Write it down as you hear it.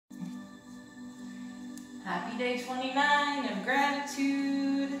Happy day 29 of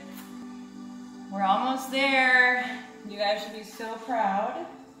gratitude. We're almost there. You guys should be so proud.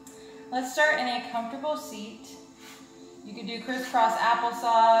 Let's start in a comfortable seat. You could do crisscross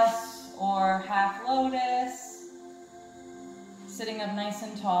applesauce or half lotus, sitting up nice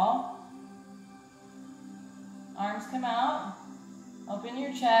and tall. Arms come out, open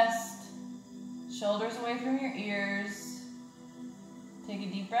your chest, shoulders away from your ears. Take a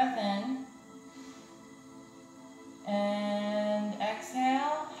deep breath in and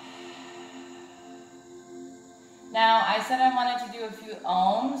exhale. Now, I said I wanted to do a few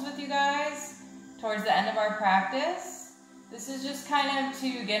ohms with you guys towards the end of our practice. This is just kind of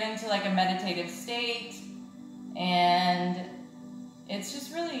to get into like a meditative state, and it's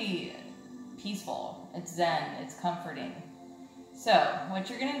just really peaceful. It's zen, it's comforting. So what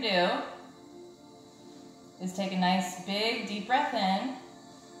you're gonna do is take a nice big deep breath in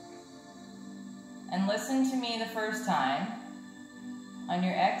and listen to me the first time. On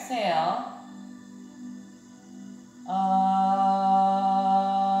your exhale,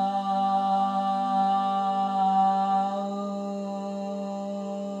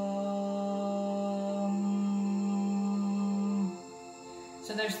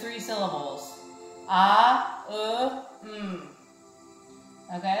 so there's 3 syllables.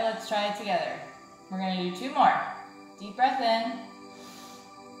 Okay, let's try it together. We're going to do 2 more. Deep breath in.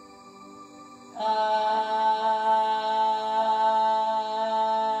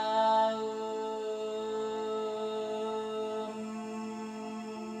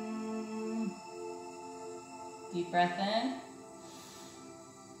 Deep breath in.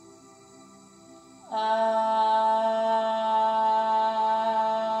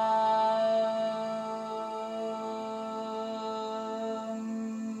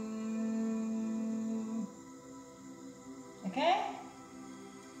 Okay?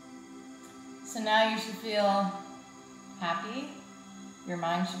 So now you should feel happy. Your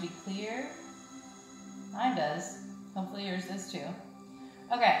mind should be clear. Mine does. Hopefully yours does too.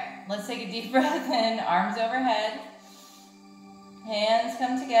 Okay, let's take a deep breath in, arms overhead. Hands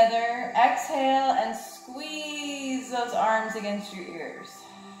come together. Exhale and squeeze those arms against your ears.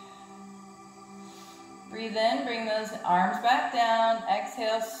 Breathe in, bring those arms back down.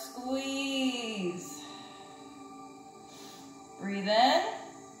 Exhale, squeeze. Breathe in.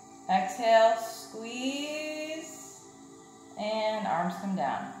 Exhale, squeeze. And arms come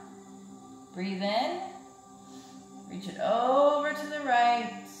down. Breathe in. Reach it over to the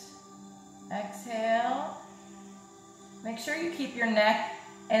right. Exhale. Make sure you keep your neck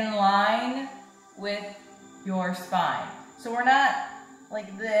in line with your spine. So we're not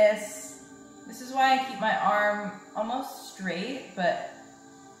like this. This is why I keep my arm almost straight, but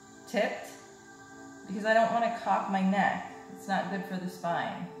tipped, because I don't want to cock my neck. It's not good for the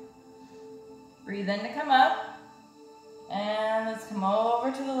spine. Breathe in to come up. And let's come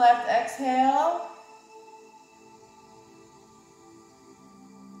over to the left. Exhale.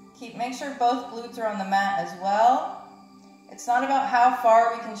 Make sure both glutes are on the mat as well. It's not about how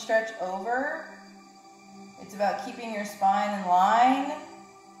far we can stretch over. It's about keeping your spine in line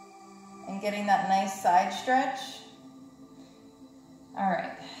and getting that nice side stretch. All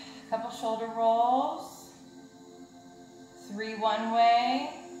right, a couple shoulder rolls. 3 one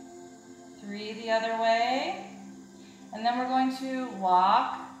way, 3 the other way. And then we're going to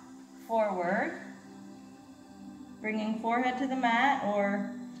walk forward, bringing forehead to the mat,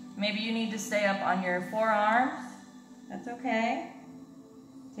 or maybe you need to stay up on your forearms. That's okay.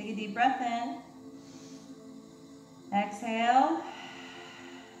 Take a deep breath in. Exhale.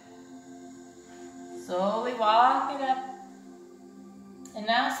 Slowly walk it up. And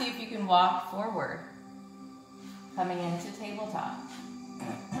now see if you can walk forward, coming into tabletop.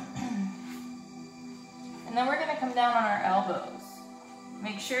 And then we're going to come down on our elbows.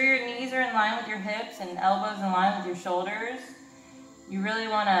 Make sure your knees are in line with your hips and elbows in line with your shoulders. You really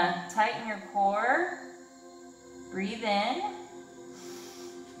want to tighten your core. Breathe in.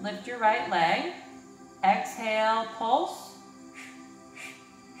 Lift your right leg. Exhale, pulse.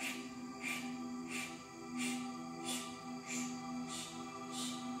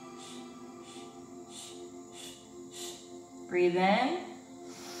 Breathe in.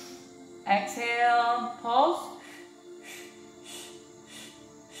 Exhale, pulse.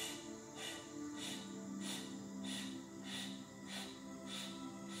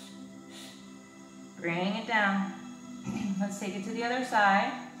 Bring it down. Let's take it to the other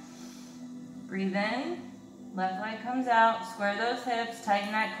side. Breathe in. Left leg comes out. Square those hips.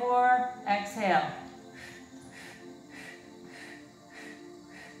 Tighten that core. Exhale.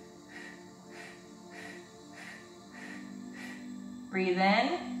 Breathe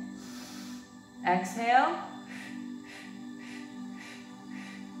in. Exhale.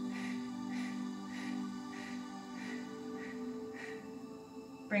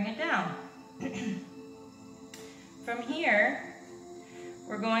 Bring it down. From here,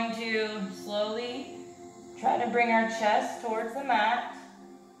 we're going to slowly try to bring our chest towards the mat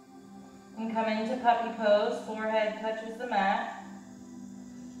and come into puppy pose. Forehead touches the mat.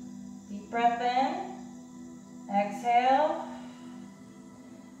 Deep breath in. Exhale.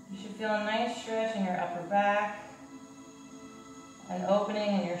 You should feel a nice stretch in your upper back, an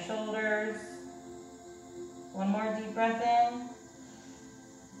opening in your shoulders. One more deep breath in.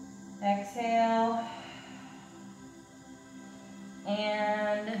 Exhale.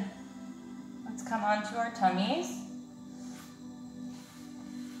 And let's come onto our tummies.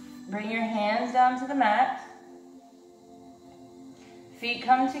 Bring your hands down to the mat. Feet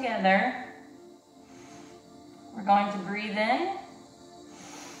come together. We're going to breathe in.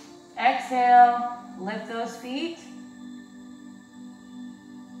 Exhale, lift those feet.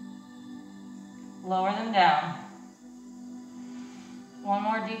 Lower them down. One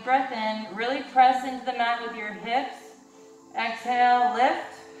more deep breath in. Really press into the mat with your hips. Exhale,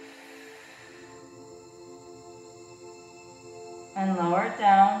 lift. And lower it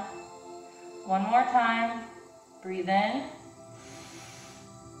down. One more time. Breathe in.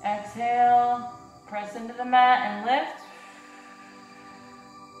 Exhale, press into the mat and lift.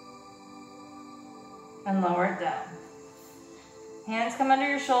 And lower it down. Hands come under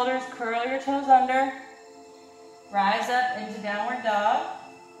your shoulders, curl your toes under. Rise up into downward dog,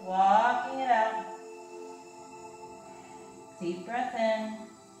 walking it out. Deep breath in.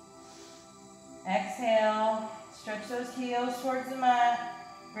 Exhale, stretch those heels towards the mat.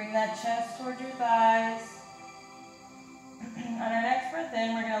 Bring that chest towards your thighs. On our next breath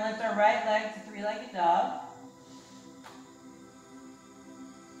in, we're going to lift our right leg to three-legged dog.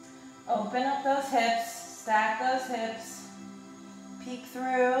 Open up those hips, stack those hips, peek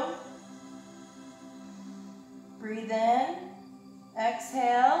through. Breathe in,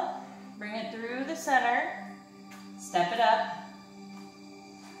 exhale, bring it through the center, step it up,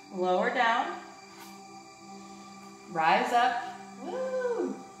 lower down, rise up,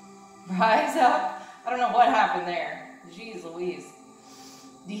 woo, rise up. I don't know what happened there, jeez Louise.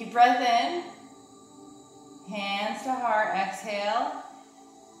 Deep breath in, hands to heart, exhale,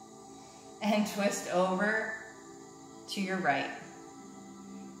 and twist over to your right.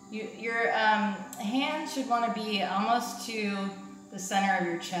 Your hands should want to be almost to the center of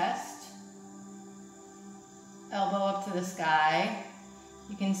your chest. Elbow up to the sky.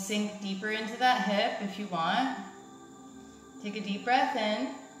 You can sink deeper into that hip if you want. Take a deep breath in.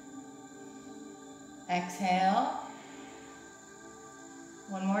 Exhale.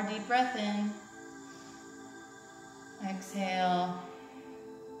 One more deep breath in. Exhale.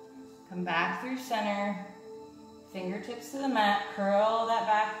 Come back through center. Fingertips to the mat, curl that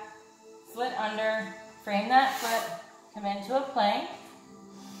back foot under, frame that foot, come into a plank.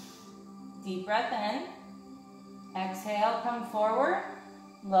 Deep breath in. Exhale, come forward,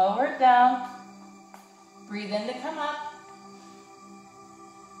 lower it down. Breathe in to come up.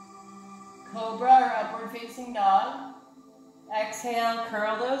 Cobra or upward facing dog. Exhale,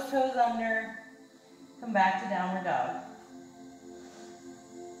 curl those toes under, come back to downward dog.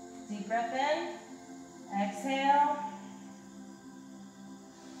 Deep breath in. Exhale.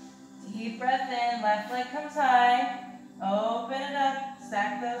 Deep breath in. Left leg comes high. Open it up.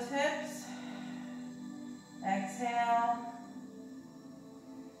 Stack those hips. Exhale.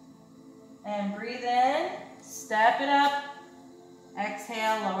 And breathe in. Step it up.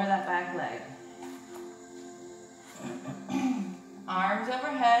 Exhale. Lower that back leg. Arms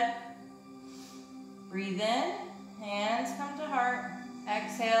overhead. Breathe in. Hands come to heart.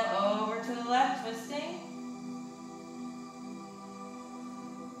 Exhale, over to the left, twisting.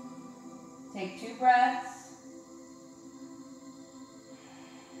 Take 2 breaths.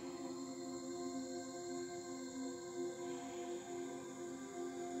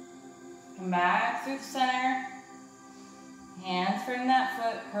 Come back through the center. Hands frame that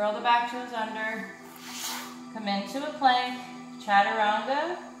foot, curl the back toes under. Come into a plank,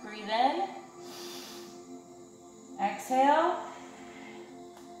 chaturanga. Breathe in. Exhale.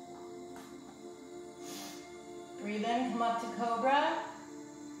 Breathe in, come up to cobra.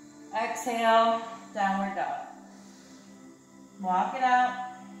 Exhale, downward dog. Walk it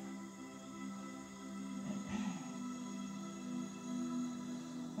out.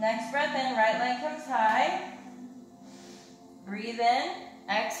 Next breath in, right leg comes high. Breathe in,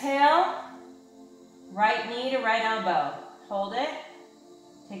 exhale. Right knee to right elbow. Hold it.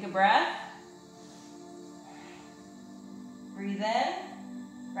 Take a breath. Breathe in,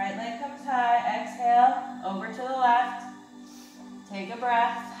 right leg comes high.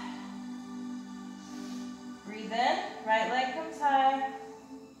 breath. Breathe in, right leg comes high,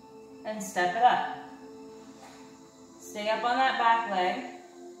 and step it up. Stay up on that back leg.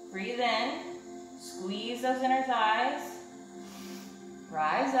 Breathe in, squeeze those inner thighs.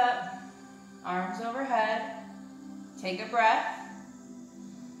 Rise up, arms overhead. Take a breath.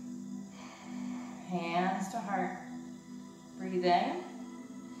 Hands to heart. Breathe in.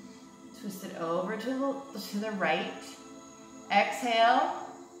 Twist it over to the right. Exhale.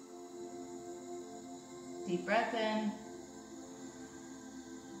 Deep breath in.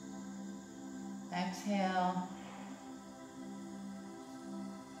 Exhale.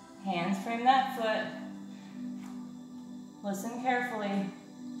 Hands frame that foot. Listen carefully.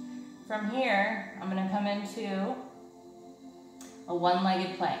 From here, I'm going to come into a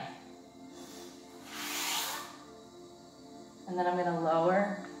one-legged plank. And then I'm going to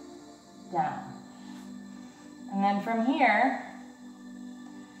lower down. And then from here,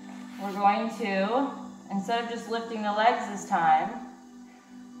 we're going to, instead of just lifting the legs this time,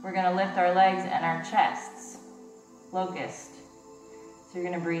 we're going to lift our legs and our chests. Locust. So you're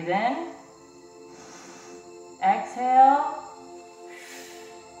going to breathe in, exhale,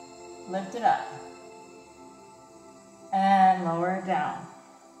 lift it up, and lower it down.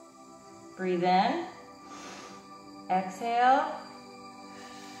 Breathe in, exhale,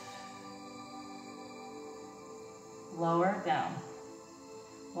 lower it down.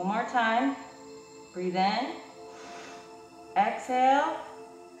 One more time. Breathe in, exhale,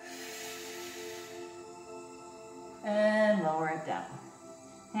 and lower it down.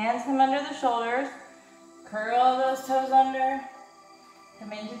 Hands come under the shoulders. Curl those toes under.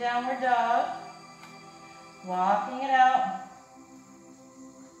 Come into downward dog. Walking it out.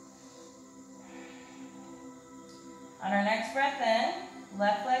 On our next breath in,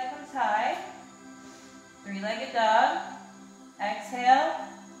 left leg comes high. Three-legged dog. Exhale.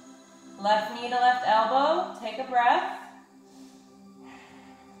 Left knee to left elbow. Take a breath.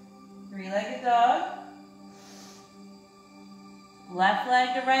 Three-legged dog. Left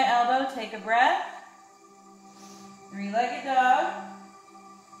leg to right elbow, take a breath. Three-legged dog.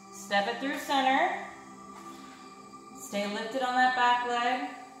 Step it through center. Stay lifted on that back leg.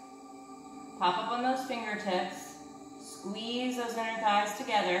 Pop up on those fingertips. Squeeze those inner thighs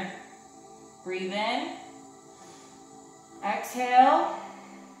together. Breathe in. Exhale.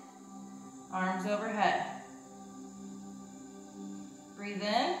 Arms overhead. Breathe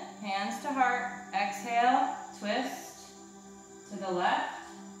in, hands to heart. Exhale, twist. To the left,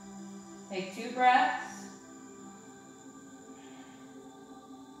 take 2 breaths.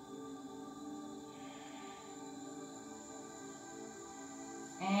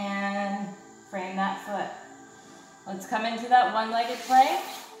 And frame that foot. Let's come into that one-legged plank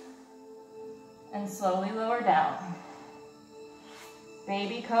and slowly lower down.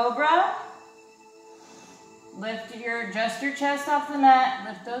 Baby cobra. Adjust your chest off the mat.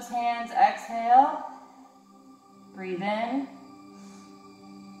 Lift those hands, exhale. Breathe in.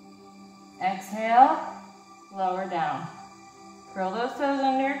 Exhale, lower down. Curl those toes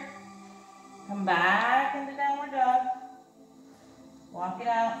under. Come back into downward dog. Walk it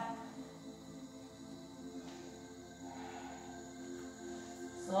out.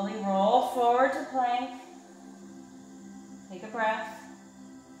 Slowly roll forward to plank. Take a breath.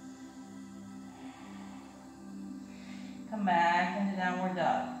 Come back into downward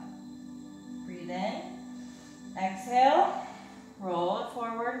dog. Breathe in. Exhale. Roll it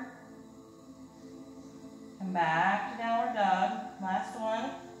forward. Come back to downward dog. Last one.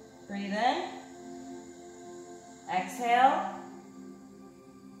 Breathe in. Exhale.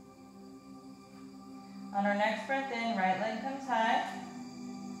 On our next breath in, right leg comes high.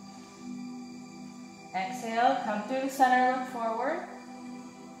 Exhale, come through the center, look forward.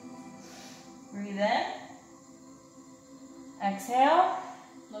 Breathe in. Exhale,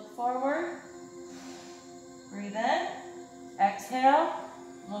 look forward. Breathe in. Exhale,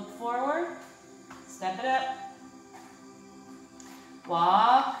 look forward. Step it up.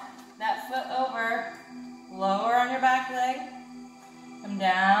 Walk that foot over. Lower on your back leg. Come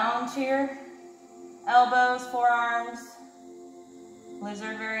down to your elbows, forearms.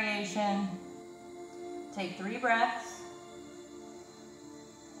 Lizard variation. Take 3 breaths.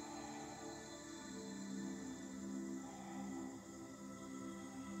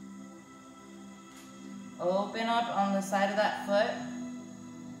 Open up on the side of that foot.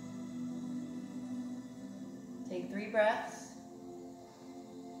 Take 3 breaths.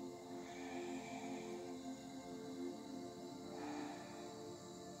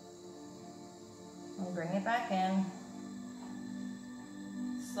 And bring it back in.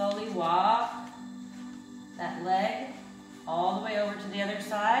 Slowly walk that leg all the way over to the other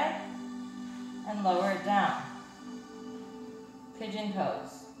side and lower it down. Pigeon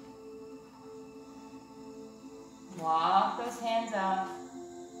pose. Walk those hands out.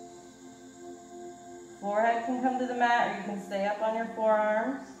 Forehead can come to the mat, or you can stay up on your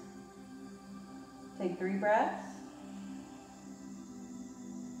forearms. Take 3 breaths.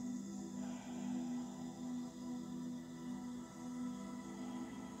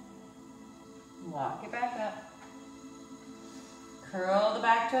 Walk it back up. Curl the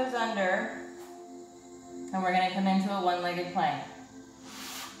back toes under. And we're going to come into a one-legged plank.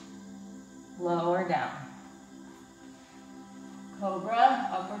 Lower down. Cobra,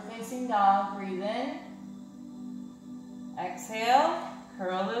 upward facing dog. Breathe in. Exhale.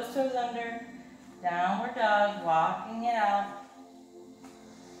 Curl those toes under. Downward dog, walking it out.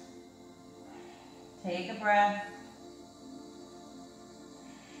 Take a breath.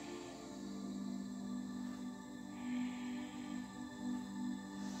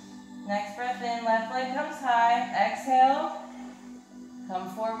 Next breath in, left leg comes high. Exhale. Come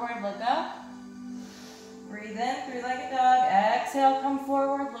forward, look up. Breathe in, 3-legged dog. Exhale, come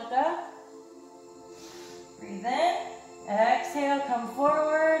forward, look up. Breathe in. Exhale, come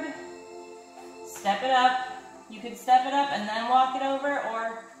forward. Step it up. You could step it up and then walk it over,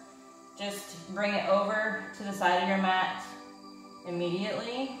 or just bring it over to the side of your mat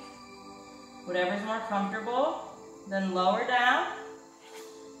immediately. Whatever's more comfortable. Then lower down.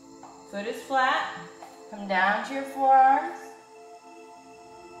 Foot is flat. Come down to your forearms.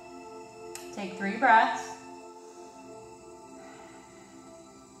 Take 3 breaths.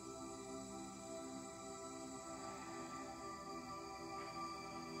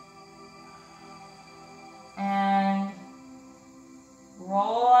 And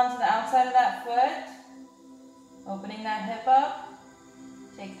roll onto the outside of that foot, opening that hip up.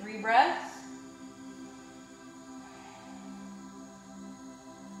 Take 3 breaths.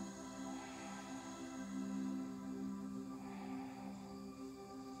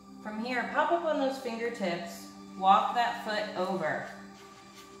 From here, pop up on those fingertips, walk that foot over.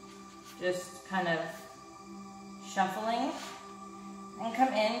 Just kind of shuffling, and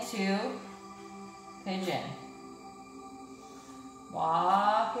come into pigeon.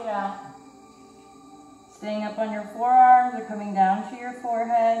 Walk it out. Staying up on your forearms or coming down to your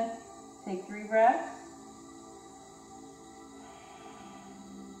forehead. Take 3 breaths.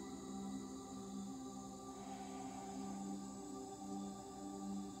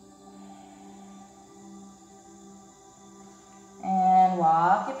 And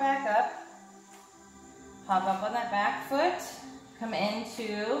walk it back up. Hop up on that back foot. Come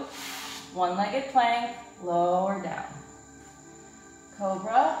into one-legged plank, lower down.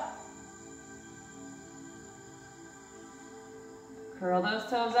 Cobra. Curl those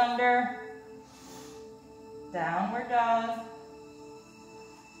toes under. Downward dog.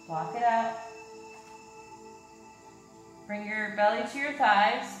 Walk it out. Bring your belly to your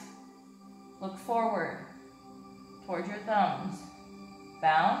thighs. Look forward towards your thumbs.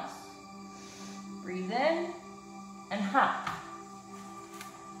 Bounce. Breathe in and hop.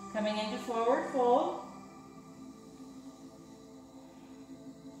 Coming into forward fold.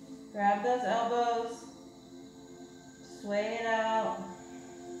 Grab those elbows. Sway it out.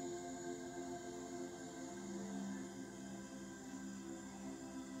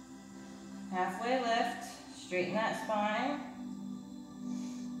 Halfway lift. Straighten that spine.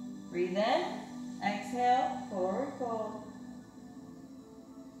 Breathe in. Exhale. Forward fold.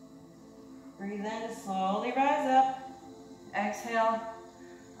 Breathe in to slowly rise up. Exhale.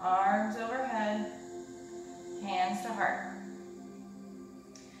 Arms overhead, hands to heart.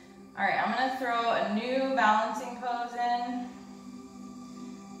 All right, I'm gonna throw a new balancing pose in.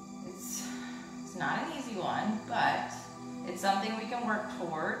 It's not an easy one, but it's something we can work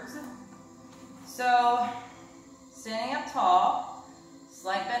towards. So, standing up tall,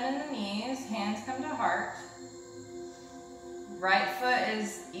 slight bend in the knees, hands come to heart. Right foot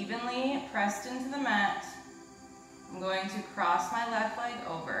is evenly pressed into the mat. I'm going to cross my left leg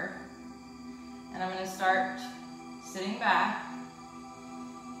over, and I'm going to start sitting back,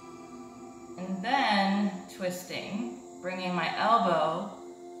 and then twisting, bringing my elbow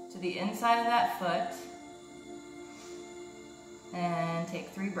to the inside of that foot, and take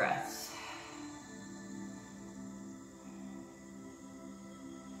 3 breaths.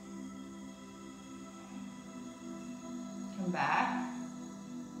 Come back,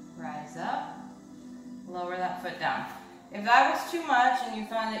 rise up. Lower that foot down. If that was too much and you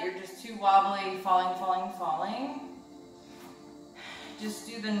find that you're just too wobbly, falling, just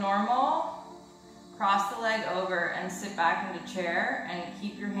do the normal, cross the leg over and sit back into chair and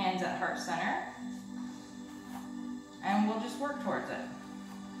keep your hands at heart center. and we'll just work towards it.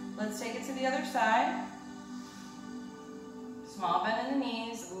 Let's take it to the other side. Small bend in the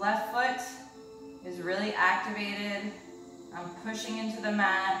knees. Left foot is really activated. I'm pushing into the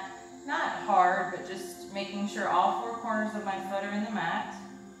mat. Not hard, but just making sure all four corners of my foot are in the mat.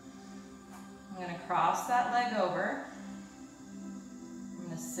 I'm going to cross that leg over. I'm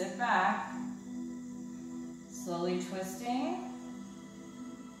going to sit back, slowly twisting.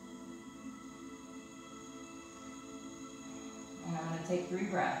 And I'm going to take 3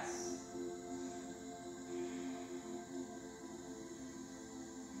 breaths.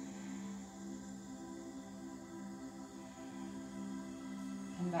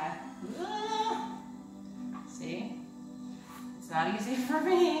 Come back. See? It's not easy for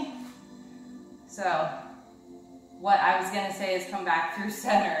me. So, what I was going to say is come back through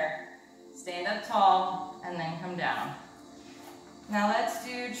center, stand up tall, and then come down. Now let's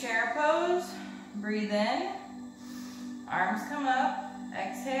do chair pose. Breathe in. Arms come up,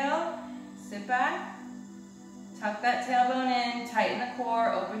 exhale, sit back, tuck that tailbone in, tighten the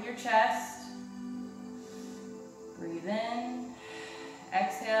core, open your chest. Breathe in,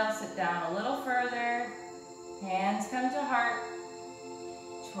 exhale, sit down a little further, hands come to heart,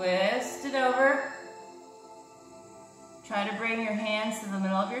 twist it over. Try to bring your hands to the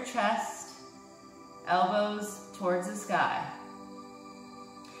middle of your chest, elbows towards the sky.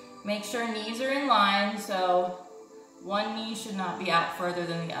 Make sure knees are in line, so one knee should not be out further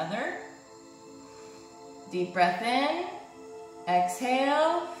than the other. Deep breath in,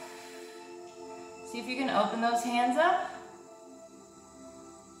 exhale. See if you can open those hands up.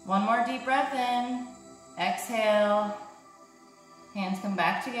 One more deep breath in, exhale. Hands come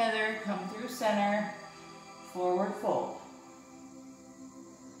back together, come through center, forward fold.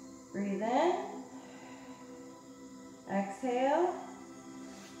 Breathe in, exhale.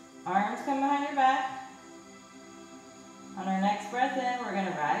 Arms come behind your back. On our next breath in, we're going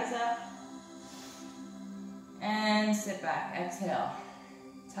to rise up and sit back. Exhale.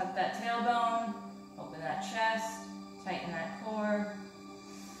 Tuck that tailbone, open that chest, tighten that core.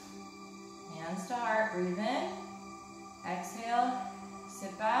 Hands to heart. Breathe in. Exhale.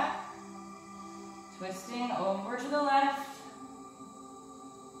 Sit back. Twisting over to the left.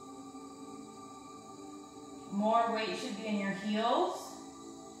 More weight should be in your heels.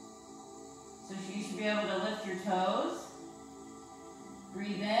 So you should be able to lift your toes.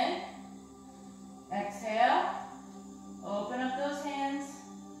 Breathe in, exhale, open up those hands.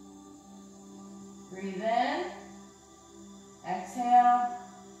 Breathe in, exhale,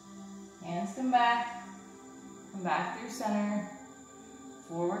 hands come back through center,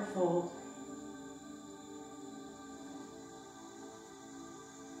 forward fold.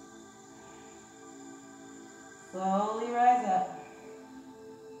 Slowly rise up.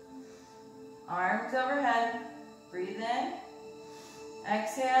 Arms overhead, breathe in.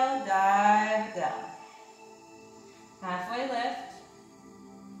 Exhale, dive down. Halfway lift.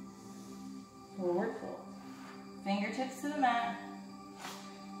 Forward fold. Fingertips to the mat.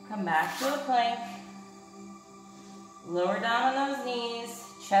 Come back to a plank. Lower down on those knees,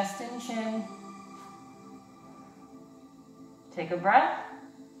 chest and chin. Take a breath.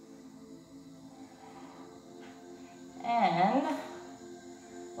 And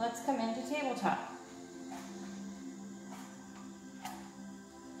let's come into tabletop.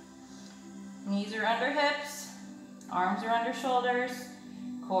 Knees are under hips, arms are under shoulders,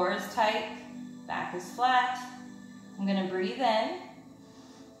 core is tight, back is flat. I'm going to breathe in,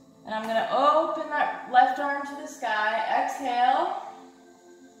 and I'm going to open that left arm to the sky, exhale,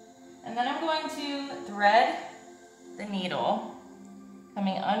 and then I'm going to thread the needle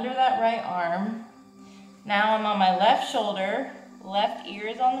coming under that right arm. Now I'm on my left shoulder, left ear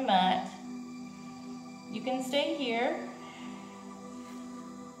is on the mat. You can stay here,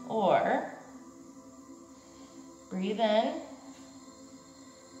 or breathe in,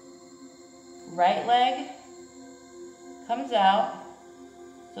 right leg comes out,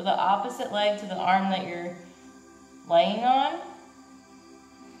 so the opposite leg to the arm that you're laying on.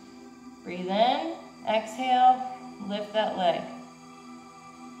 Breathe in, exhale, lift that leg.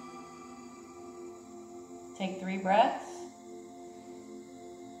 Take 3 breaths.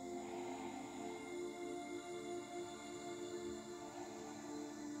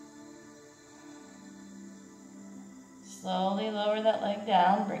 Slowly lower that leg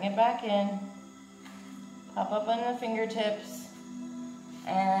down, bring it back in. Pop up on the fingertips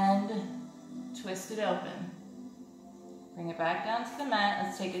and twist it open. Bring it back down to the mat.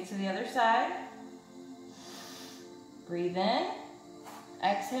 Let's take it to the other side. Breathe in.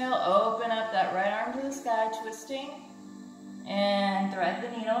 Exhale, open up that right arm to the sky, twisting. And thread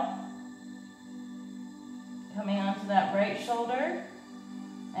the needle. coming onto that right shoulder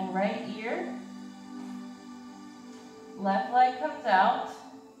and right ear. Left leg comes out.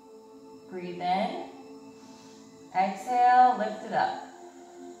 Breathe in. Exhale, lift it up.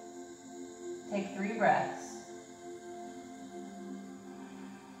 Take 3 breaths.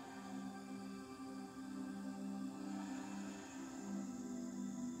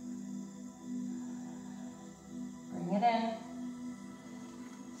 Bring it in.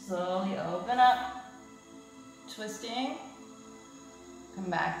 Slowly open up. Twisting. Come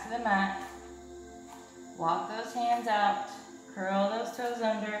back to the mat. Walk those hands out. Curl those toes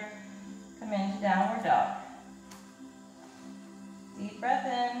under. Come into downward dog. Deep breath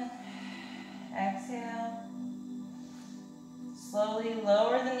in. Exhale. Slowly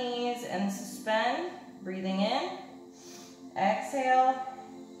lower the knees and suspend. Breathing in. Exhale.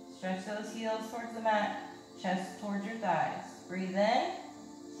 Stretch those heels towards the mat. Chest towards your thighs. Breathe in.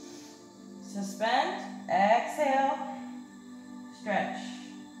 Suspend. Exhale. Stretch.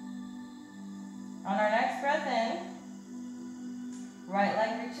 On our next breath in, right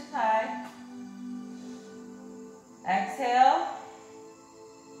leg reaches high. Exhale.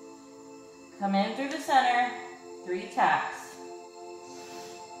 Come in through the center. 3 taps.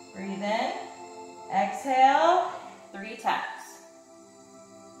 Breathe in. Exhale. 3 taps.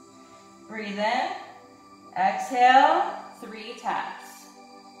 Breathe in. Exhale. 3 taps.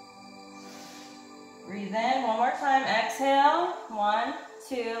 Breathe in. One more time. Exhale. 1,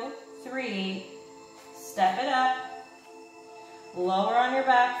 2, 3. Step it up. Lower on your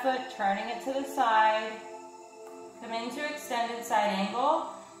back foot, turning it to the side. Come into extended side angle.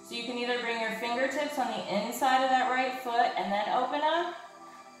 So you can either bring your fingertips on the inside of that right foot and then open up,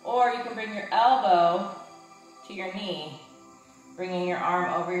 or you can bring your elbow to your knee, bringing your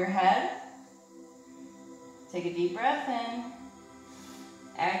arm over your head. Take a deep breath in.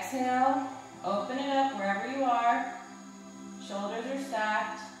 Exhale. Open it up wherever you are. Shoulders are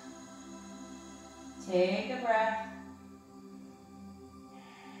stacked. Take a breath.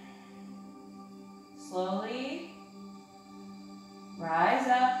 Slowly rise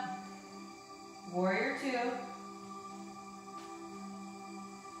up. Warrior 2.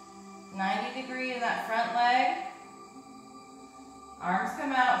 90 degree in that front leg. Arms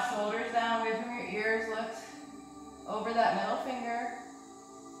come out, shoulders down, away from your ears. Lift over that middle finger.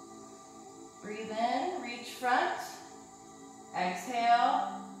 Breathe in, reach front.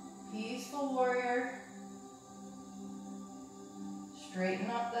 Exhale, peaceful warrior.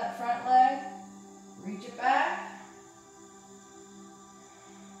 Straighten up that front leg. Reach it back.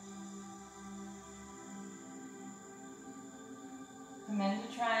 Come into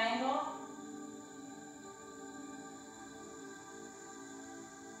triangle.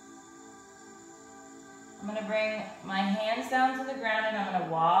 I'm going to bring my hands down to the ground and I'm going to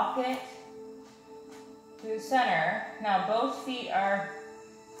walk it through center. Now both feet are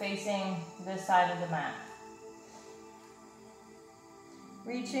facing this side of the mat.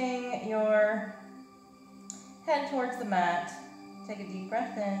 Reaching your head towards the mat. Take a deep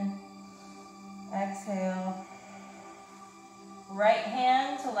breath in. Exhale. Right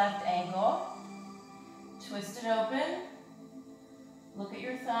hand to left ankle. Twist it open. Look at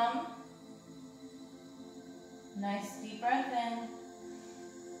your thumb. Nice deep breath in.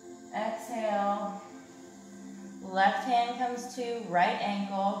 Exhale. Left hand comes to right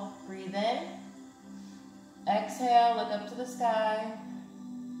ankle. Breathe in. Exhale, look up to the sky.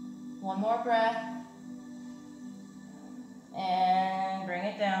 One more breath. And bring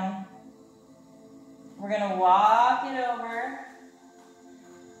it down. We're going to walk it over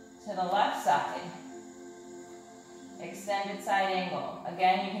to the left side. Extended side angle.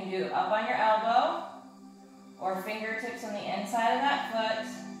 Again, you can do up on your elbow or fingertips on the inside of that foot.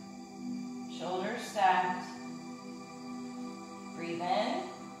 Shoulders stacked. Breathe in.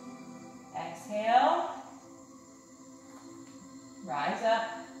 Exhale. Rise up.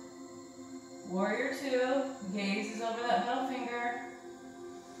 Warrior 2. Gaze is over that middle finger.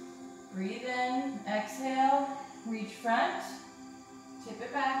 Breathe in. Exhale. Reach front. Tip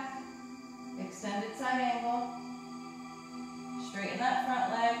it back. Extended side angle. Straighten that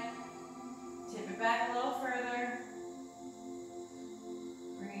front leg. Tip it back a little further.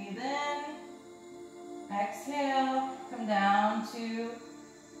 Breathe in. Exhale. Come down to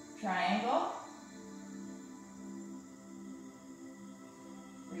triangle.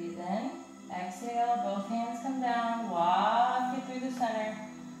 Breathe in. Exhale. Both hands come down. Walk it through the center.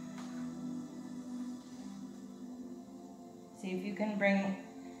 See if you can bring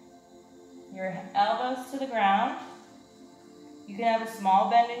your elbows to the ground. You can have a small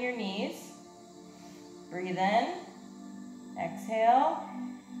bend in your knees. Breathe in. Exhale.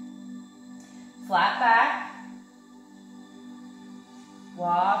 Flat back.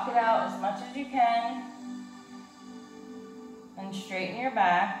 Walk it out as much as you can. And straighten your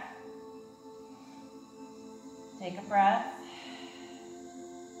back. Take a breath.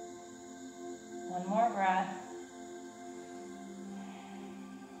 One more breath.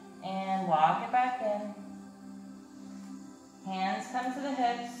 And walk it back in. Hands come to the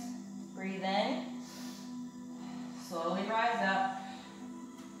hips. Breathe in. Slowly rise up.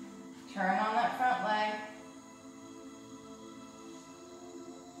 Turn on that front leg.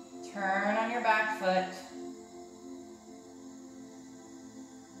 Turn on your back foot.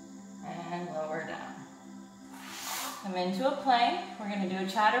 And lower down. Come into a plank. We're going to do a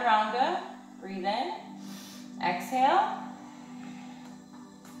chaturanga. Breathe in. Exhale.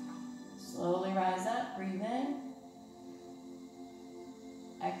 Slowly rise up. Breathe in.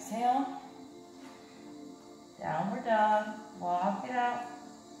 Exhale. Downward dog. Walk it out.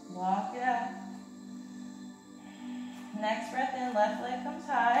 Walk it out. Next breath in, left leg comes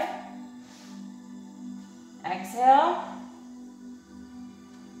high. Exhale.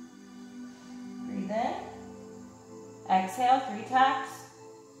 Breathe in. Exhale 3 taps.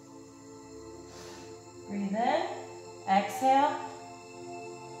 Breathe in. Exhale.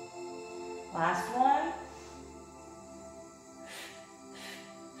 Last one.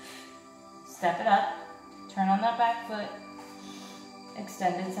 Step it up. Turn on that back foot.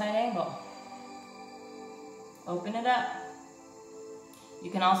 Extended side angle. Open it up.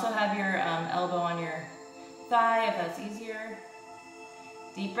 You can also have your elbow on your thigh if that's easier.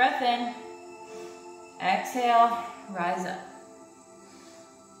 Deep breath in. Exhale, rise up.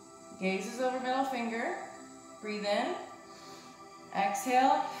 Gaze is over middle finger. Breathe in.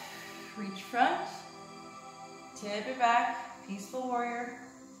 Exhale, reach front. Tip it back, peaceful warrior.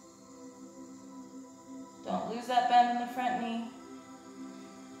 Don't lose that bend in the front knee.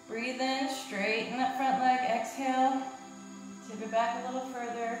 Breathe in, straighten that front leg, exhale. Tip it back a little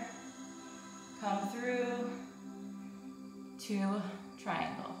further. Come through to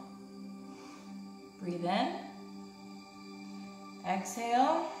triangle. Breathe in.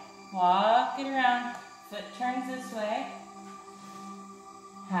 Exhale, walk it around. Foot turns this way.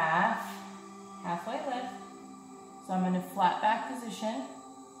 Halfway lift. So I'm in a flat back position.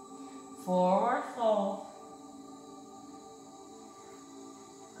 Forward fold.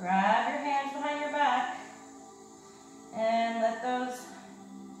 Grab your hands behind your back and let those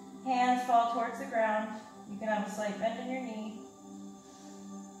hands fall towards the ground. You can have a slight bend in your knee.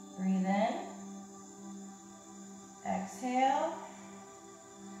 Breathe in. Exhale.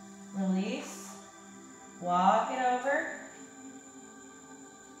 Release. Walk it over.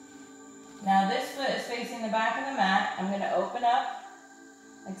 Now this foot is facing the back of the mat. I'm going to open up.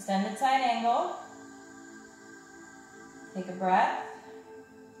 Extended side angle. Take a breath.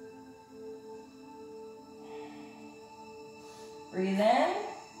 Breathe in.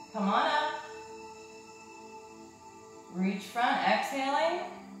 Come on up. Reach front, exhaling.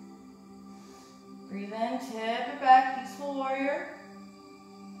 Breathe in, tip it back, peaceful warrior.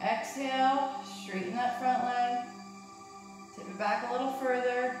 Exhale, straighten that front leg. Tip it back a little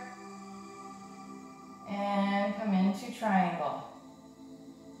further. And come into triangle.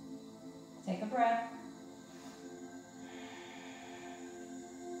 Take a breath.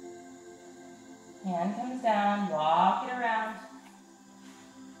 Hand comes down, walk it around.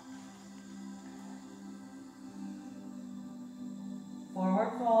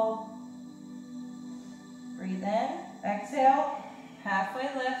 Forward fold. Breathe in, exhale, halfway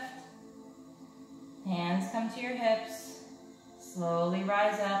lift. Hands come to your hips. Slowly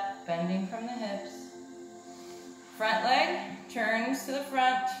rise up, bending from the hips. Front leg turns to the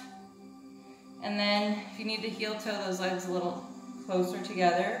front. And then if you need to heel toe those legs a little closer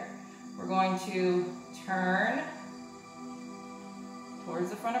together, we're going to turn towards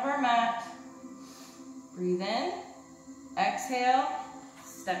the front of our mat. Breathe in, exhale,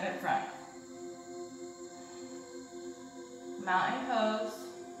 step it front. Mountain pose,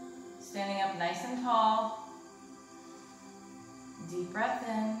 standing up nice and tall. Deep breath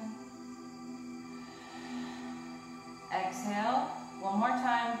in. Exhale, one more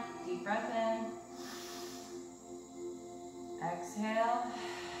time, deep breath in. Exhale.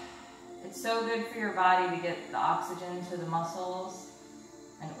 It's so good for your body to get the oxygen to the muscles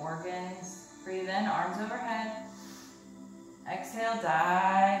and organs. Breathe in, arms overhead. Exhale,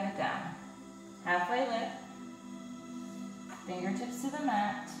 dive it down. Halfway lift. Fingertips to the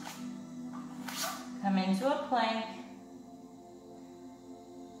mat. Come into a plank.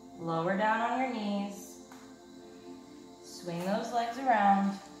 Lower down on your knees. Swing those legs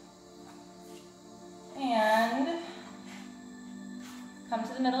around. And come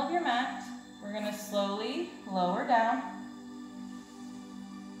to the middle of your mat. We're going to slowly lower down.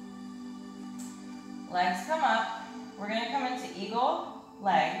 legs come up. We're going to come into eagle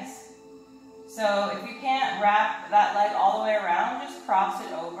legs. So if you can't wrap that leg all the way around, just cross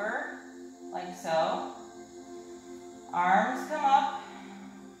it over like so. Arms come up.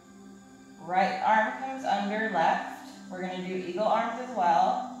 Right arm comes under left. We're going to do eagle arms as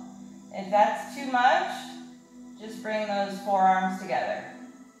well. If that's too much, just bring those forearms together.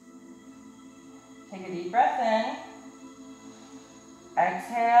 Take a deep breath in.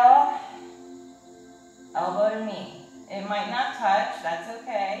 Exhale, elbow to knee. It might not touch, that's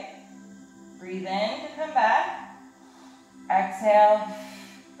okay. Breathe in to come back. Exhale,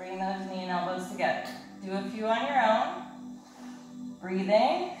 bring those knee and elbows together. Do a few on your own.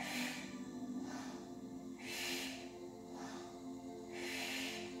 Breathing.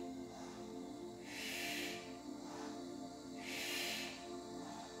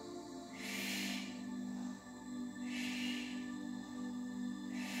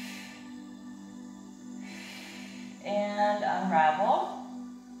 And unravel.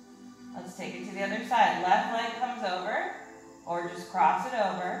 Let's take it to the other side. Left leg comes over, or just cross it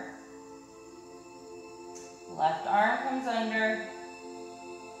over. Left arm comes under.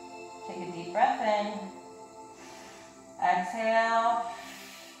 Take a deep breath in. Exhale.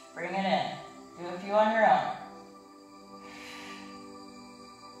 Bring it in. Do a few on your own.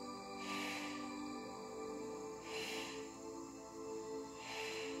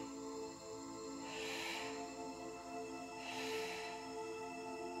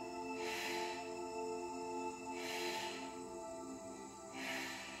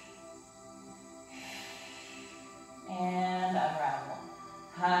 And unravel.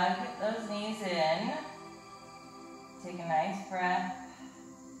 Hug those knees in. Take a nice breath.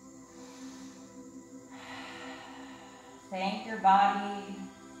 Thank your body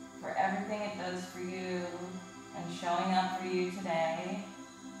for everything it does for you and showing up for you today.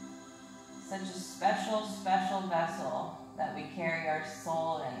 Such a special, special vessel that we carry our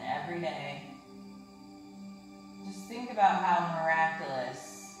soul in every day. Just think about how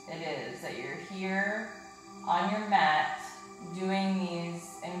miraculous it is that you're here on your mat doing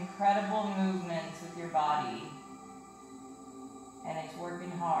these incredible movements with your body, and it's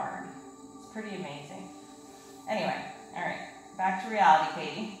working hard. It's pretty amazing. Anyway, all right, back to reality,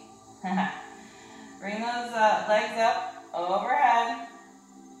 Katie. Bring those legs up overhead.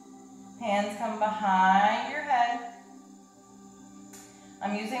 Hands come behind your head.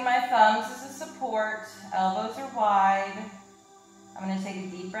 I'm using my thumbs as a support. Elbows are wide. I'm going to take a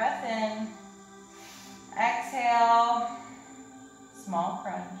deep breath in. Exhale, small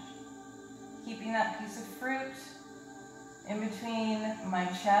crunch. Keeping that piece of fruit in between my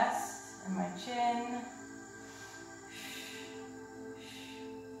chest and my chin.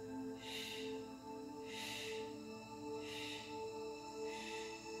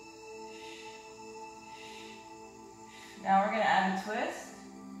 Now we're going to add a twist.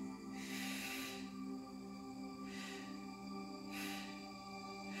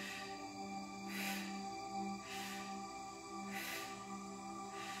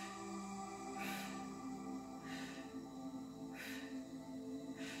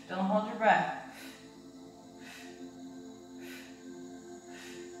 Don't hold your breath.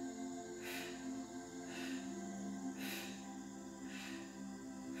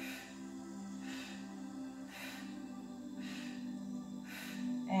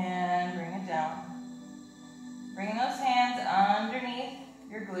 And bring it down. Bring those hands underneath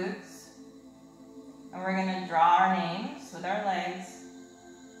your glutes. And we're going to draw our names with our legs.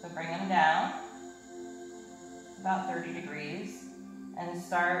 So bring them down about 30 degrees. And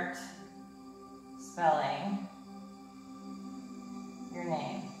start spelling your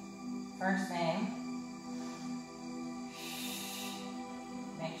name. First name.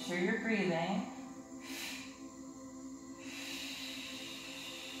 Make sure you're breathing.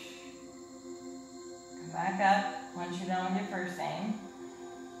 Come back up once you're done with your first name.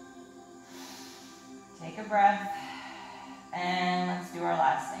 Take a breath. And let's do our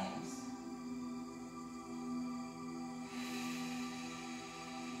last names.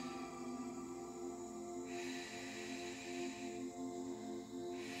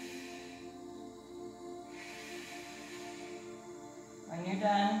 When you're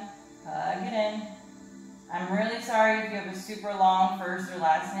done, hug it in. I'm really sorry if you have a super long first or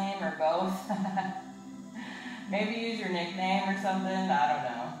last name or both. Maybe use your nickname or something, I don't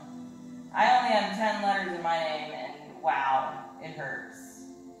know. I only have 10 letters in my name and wow, it hurts.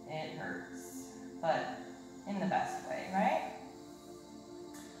 It hurts, but in the best way, right?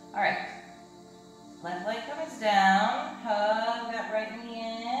 All right, left leg comes down, hug that right knee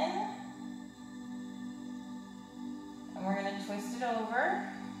in. And we're going to twist it over.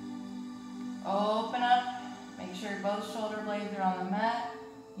 Open both shoulder blades are on the mat.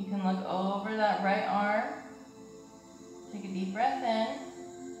 You can look over that right arm. Take a deep breath in.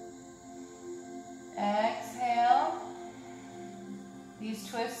 Exhale. These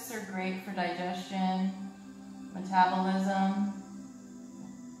twists are great for digestion, metabolism,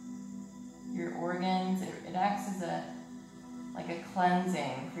 your organs. It acts as like a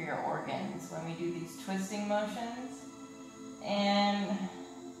cleansing for your organs when we do these twisting motions. And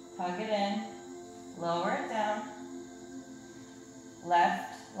hug it in, lower it down,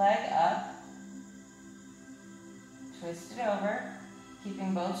 left leg up, twist it over,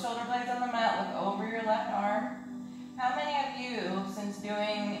 keeping both shoulder blades on the mat, look over your left arm. How many of you, since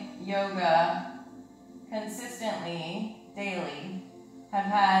doing yoga consistently, daily, have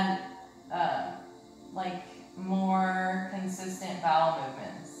had like more consistent bowel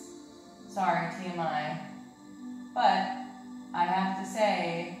movements? Sorry, TMI. But I have to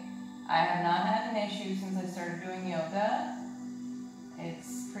say, I have not had an issue since I started doing yoga.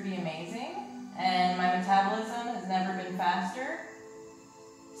 It's pretty amazing. And my metabolism has never been faster.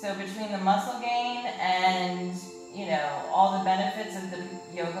 So between the muscle gain and, you know, all the benefits of the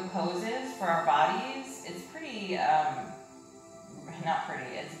yoga poses for our bodies, it's pretty, not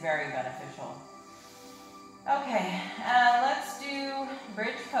pretty, it's very beneficial. Okay, let's do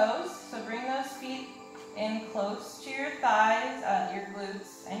bridge pose. So bring those feet in close to your thighs, your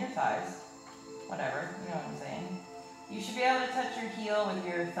glutes, and your thighs. Whatever, you know what I'm saying. You should be able to touch your heel with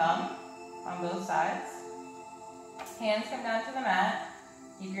your thumb on both sides. Hands come down to the mat.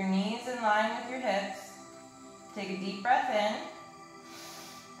 Keep your knees in line with your hips. Take a deep breath in.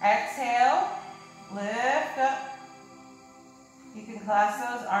 Exhale, lift up. You can clasp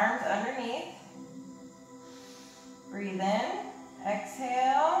those arms underneath. Breathe in,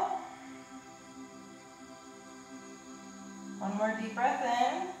 exhale. One more deep breath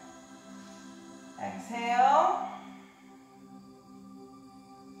in. Exhale.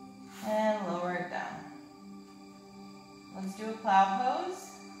 And lower it down. Let's do a plow pose.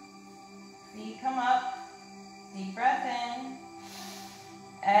 Feet come up. Deep breath in.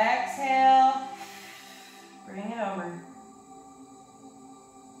 Exhale. Bring it over.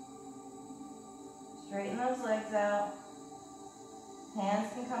 Straighten those legs out. Hands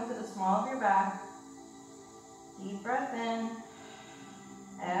can come to the small of your back. Deep breath in.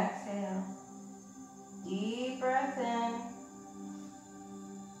 Exhale. Deep breath in.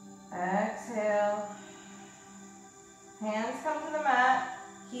 Exhale. Hands come to the mat.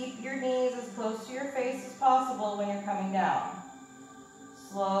 Keep your knees as close to your face as possible when you're coming down.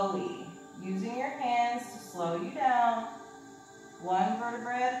 Slowly, using your hands to slow you down, one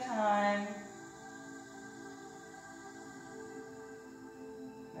vertebrae at a time.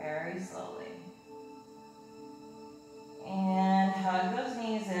 Very slowly. And hug those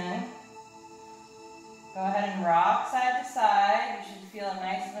knees in. Go ahead and rock side to side. You should feel a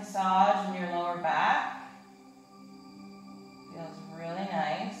nice massage in your lower back. Feels really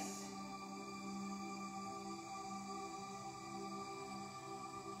nice.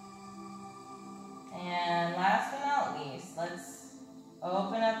 And last but not least, let's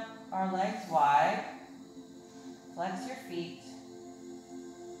open up our legs wide. Flex your feet.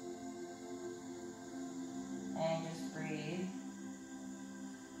 And just breathe.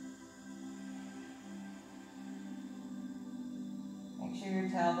 Make sure your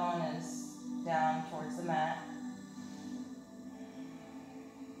tailbone is down towards the mat.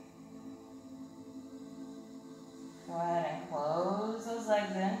 Go ahead and close those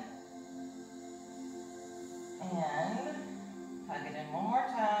legs in. And hug it in one more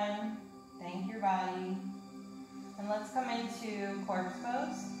time. Thank your body. And let's come into corpse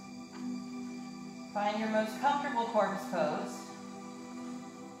pose. Find your most comfortable corpse pose.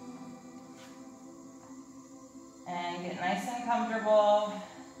 And get nice and comfortable.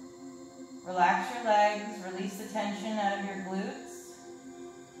 Relax your legs, release the tension out of your glutes.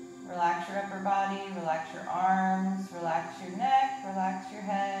 Relax your upper body, relax your arms, relax your neck, relax your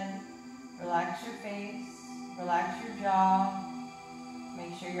head, relax your face, relax your jaw.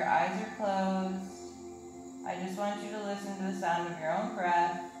 Make sure your eyes are closed. I just want you to listen to the sound of your own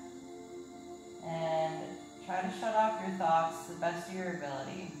breath and try to shut off your thoughts to the best of your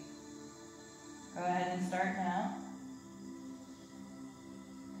ability. Go ahead and start now.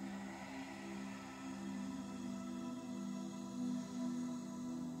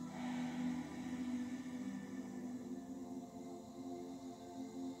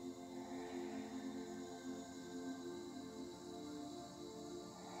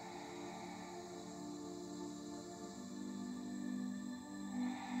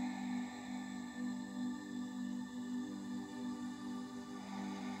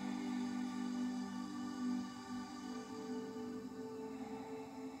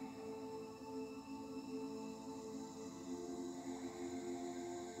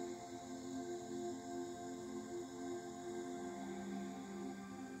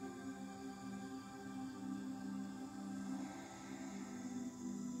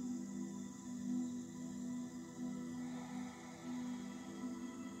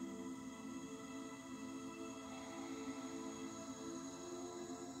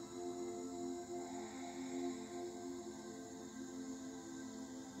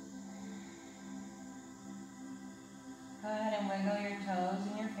 and wiggle your toes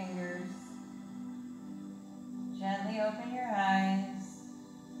and your fingers. Gently open your eyes.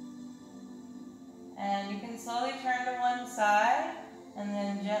 And you can slowly turn to one side and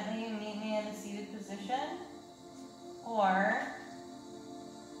then gently meet me in a seated position. Or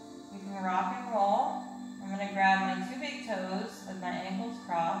you can rock and roll. I'm going to grab my two big toes with my ankles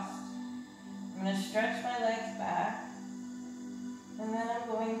crossed. I'm going to stretch my legs back. And then I'm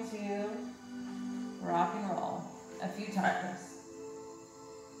going to rock and roll a few times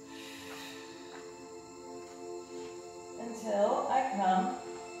until I come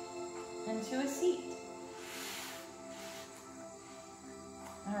into a seat.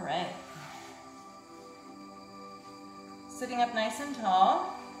 All right. Sitting up nice and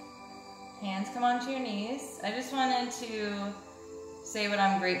tall. Hands come onto your knees. I just wanted to say what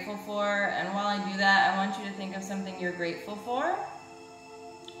I'm grateful for, and while I do that, I want you to think of something you're grateful for.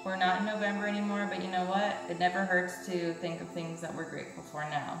 We're not in November anymore, but you know what? It never hurts to think of things that we're grateful for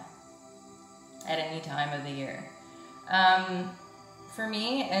now, at any time of the year. For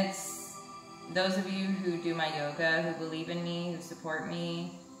me, it's those of you who do my yoga, who believe in me, who support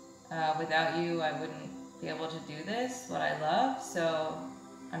me. Without you, I wouldn't be able to do this, what I love. So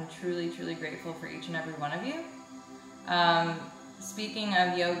I'm truly, truly grateful for each and every one of you. Speaking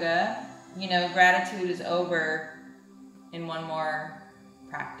of yoga, you know, gratitude is over in one more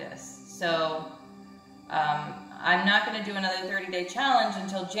practice. So I'm not going to do another 30-day challenge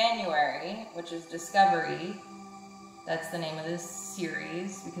until January, which is Discovery. That's the name of this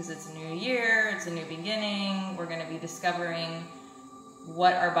series because it's a new year, it's a new beginning. We're going to be discovering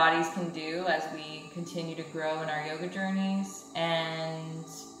what our bodies can do as we continue to grow in our yoga journeys. And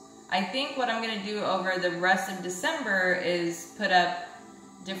I think what I'm going to do over the rest of December is put up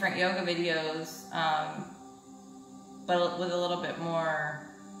different yoga videos, but with a little bit more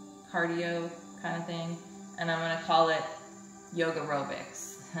cardio kind of thing. And I'm going to call it Yoga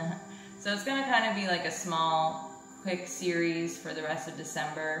Aerobics. So it's going to kind of be like a small, quick series for the rest of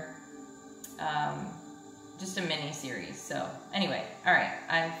December. Just a mini series. So anyway, all right,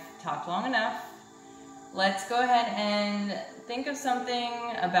 I've talked long enough. Let's go ahead and think of something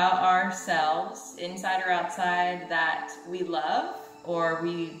about ourselves, inside or outside, that we love or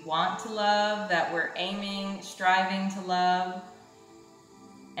we want to love, that we're aiming, striving to love.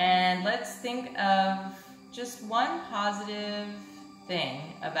 And let's think of just one positive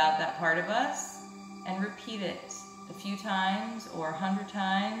thing about that part of us and repeat it a few times or 100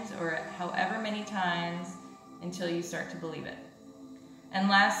 times or however many times until you start to believe it. And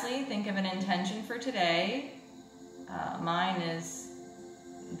lastly, think of an intention for today. Mine is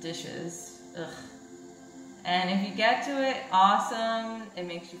dishes. Ugh. And if you get to it, awesome. It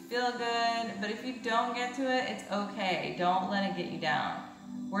makes you feel good. But if you don't get to it, it's okay. Don't let it get you down.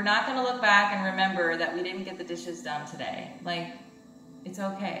 We're not going to look back and remember that we didn't get the dishes done today. Like, it's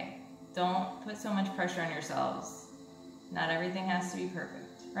okay. Don't put so much pressure on yourselves. Not everything has to be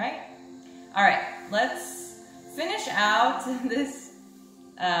perfect, right? All right, let's finish out this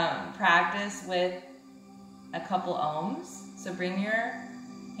practice with a couple ohms. So bring your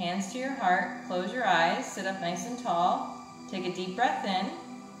hands to your heart, close your eyes, sit up nice and tall, take a deep breath in.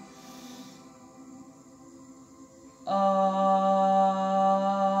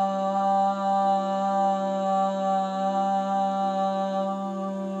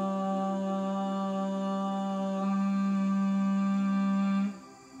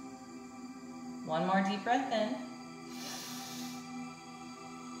 One more deep breath in.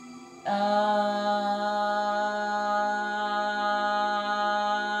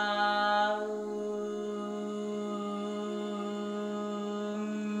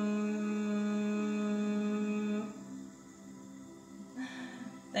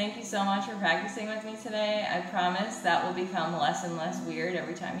 Thank you so much for practicing with me today. I promise that will become less and less weird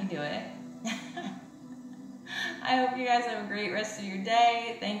every time you do it. I hope you guys have a great rest of your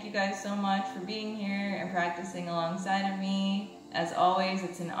day. Thank you guys so much for being here and practicing alongside of me. As always,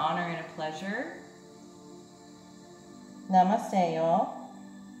 it's an honor and a pleasure. Namaste, y'all.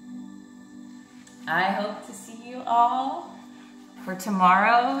 I hope to see you all for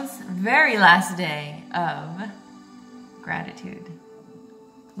tomorrow's very last day of gratitude.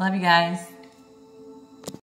 Love you guys.